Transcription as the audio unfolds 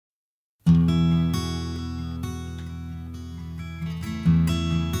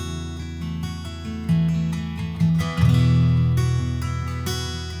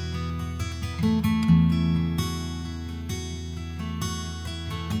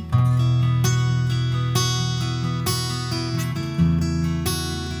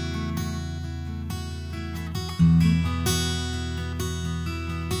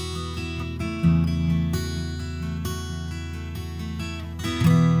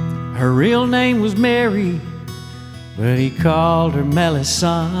Her real name was Mary, but he called her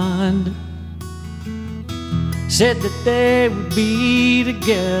Melisande. Said that they would be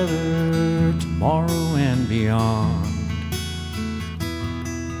together tomorrow and beyond.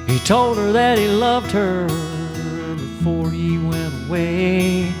 He told her that he loved her before he went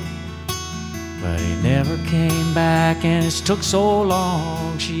away, but he never came back, and it's took so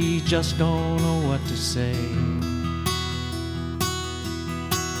long she just don't know what to say.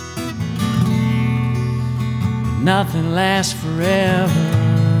 Nothing lasts forever,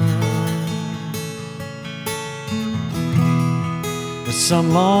 but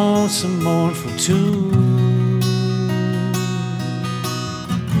some lonesome, mournful tune.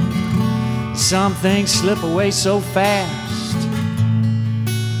 Some things slip away so fast,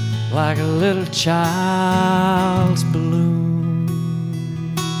 like a little child's balloon.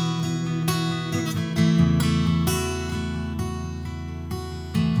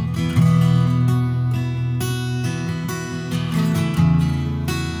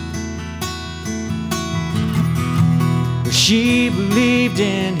 She believed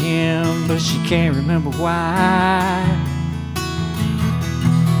in him, but she can't remember why.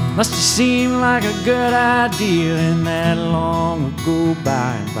 Must have seemed like a good idea in that long ago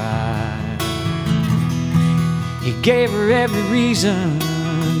by and by. He gave her every reason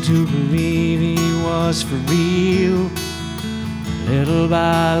to believe he was for real. Little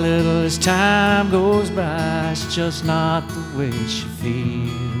by little as time goes by, it's just not the way she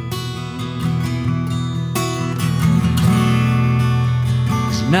feels.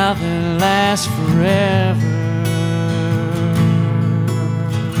 Nothing lasts forever,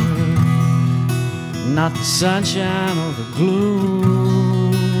 not the sunshine or the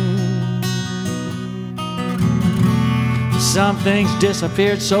gloom. Some things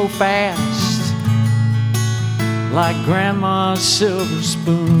disappeared so fast, like grandma's silver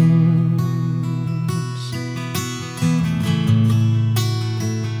spoons.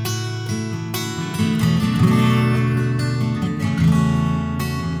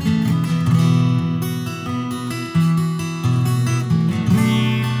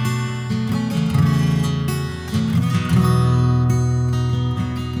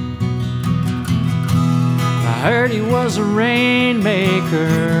 I heard he was a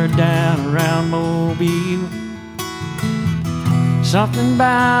rainmaker down around Mobile. Something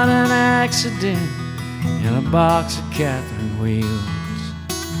about an accident in a box of Catherine wheels.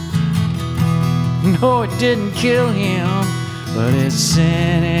 No, it didn't kill him, but it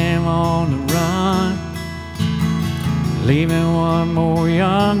sent him on the run, leaving one more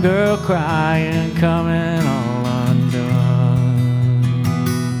young girl crying, coming all undone.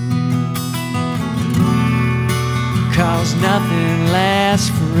 'Cause nothing lasts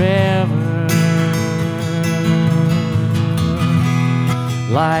forever,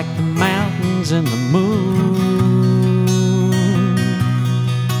 like the mountains and the moon.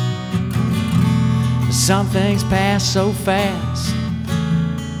 Some things pass so fast,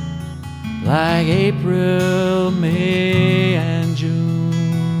 like April, May, and June.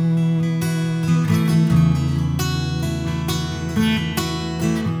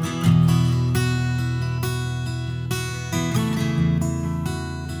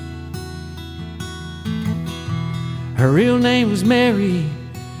 Her real name was Mary,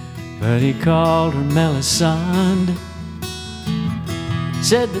 but he called her Melisande.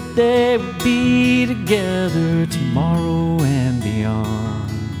 Said that they would be together tomorrow and beyond.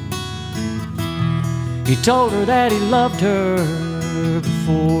 He told her that he loved her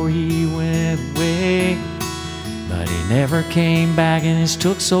before he went away, but he never came back, and it's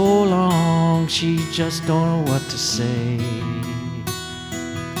took so long she just don't know what to say.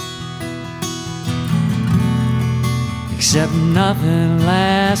 Except nothing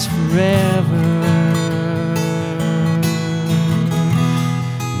lasts forever,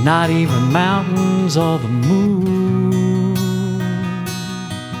 not even mountains or the moon.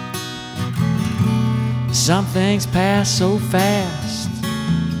 Some things pass so fast,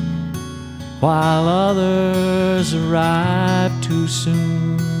 while others arrive too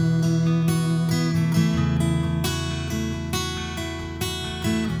soon.